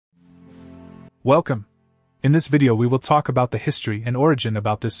Welcome! In this video we will talk about the history and origin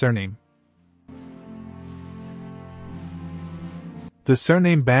about this surname. The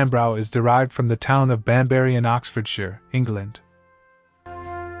surname Bambrowe is derived from the town of Banbury in Oxfordshire, England.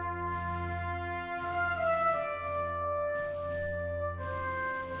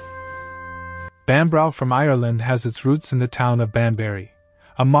 Bambrowe from Ireland has its roots in the town of Banbury,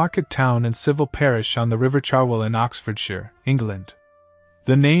 a market town and civil parish on the River Cherwell in Oxfordshire, England.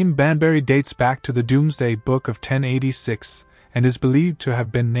 The name Banbury dates back to the Domesday Book of 1086 and is believed to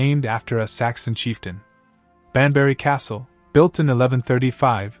have been named after a Saxon chieftain. Banbury Castle, built in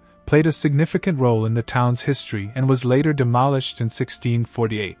 1135, played a significant role in the town's history and was later demolished in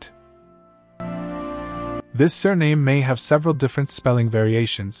 1648. This surname may have several different spelling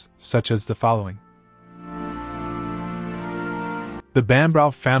variations, such as the following. The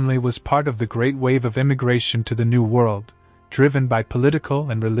Bambrowe family was part of the great wave of immigration to the New World, driven by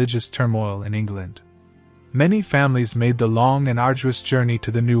political and religious turmoil in England. Many families made the long and arduous journey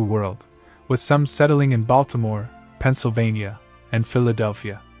to the New World, with some settling in Baltimore, Pennsylvania, and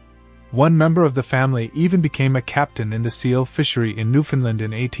Philadelphia. One member of the family even became a captain in the seal fishery in Newfoundland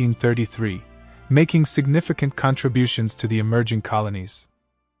in 1833, making significant contributions to the emerging colonies.